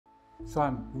So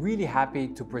I'm really happy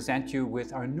to present you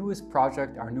with our newest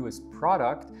project, our newest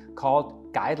product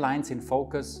called Guidelines in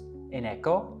Focus in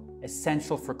Echo,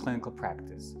 essential for clinical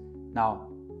practice. Now,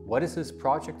 what is this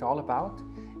project all about?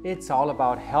 It's all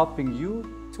about helping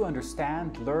you to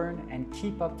understand, learn, and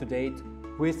keep up to date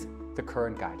with the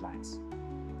current guidelines.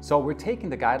 So we're taking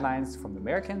the guidelines from the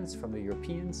Americans, from the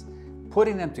Europeans,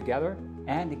 putting them together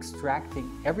and extracting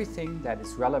everything that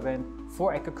is relevant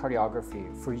for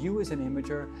echocardiography, for you as an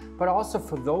imager, but also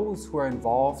for those who are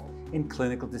involved in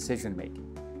clinical decision making.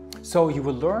 So you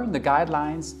will learn the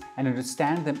guidelines and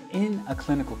understand them in a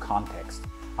clinical context.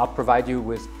 I'll provide you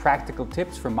with practical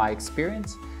tips from my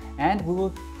experience, and we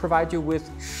will provide you with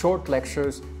short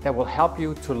lectures that will help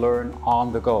you to learn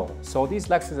on the go. So these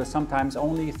lectures are sometimes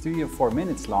only 3 or 4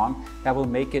 minutes long. That will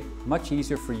make it much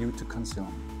easier for you to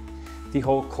consume. The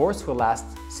whole course will last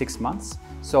 6 months,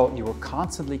 so you will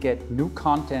constantly get new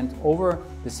content over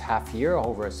this half year,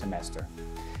 over a semester.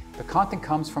 The content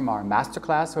comes from our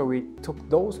masterclass, where we took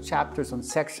those chapters on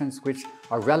sections which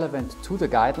are relevant to the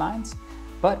guidelines,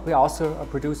 but we also are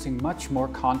producing much more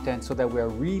content so that we are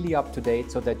really up to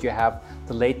date, so that you have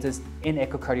the latest in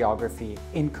echocardiography,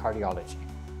 in cardiology.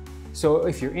 So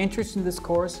if you're interested in this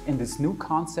course, in this new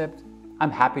concept,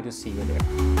 I'm happy to see you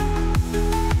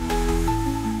there.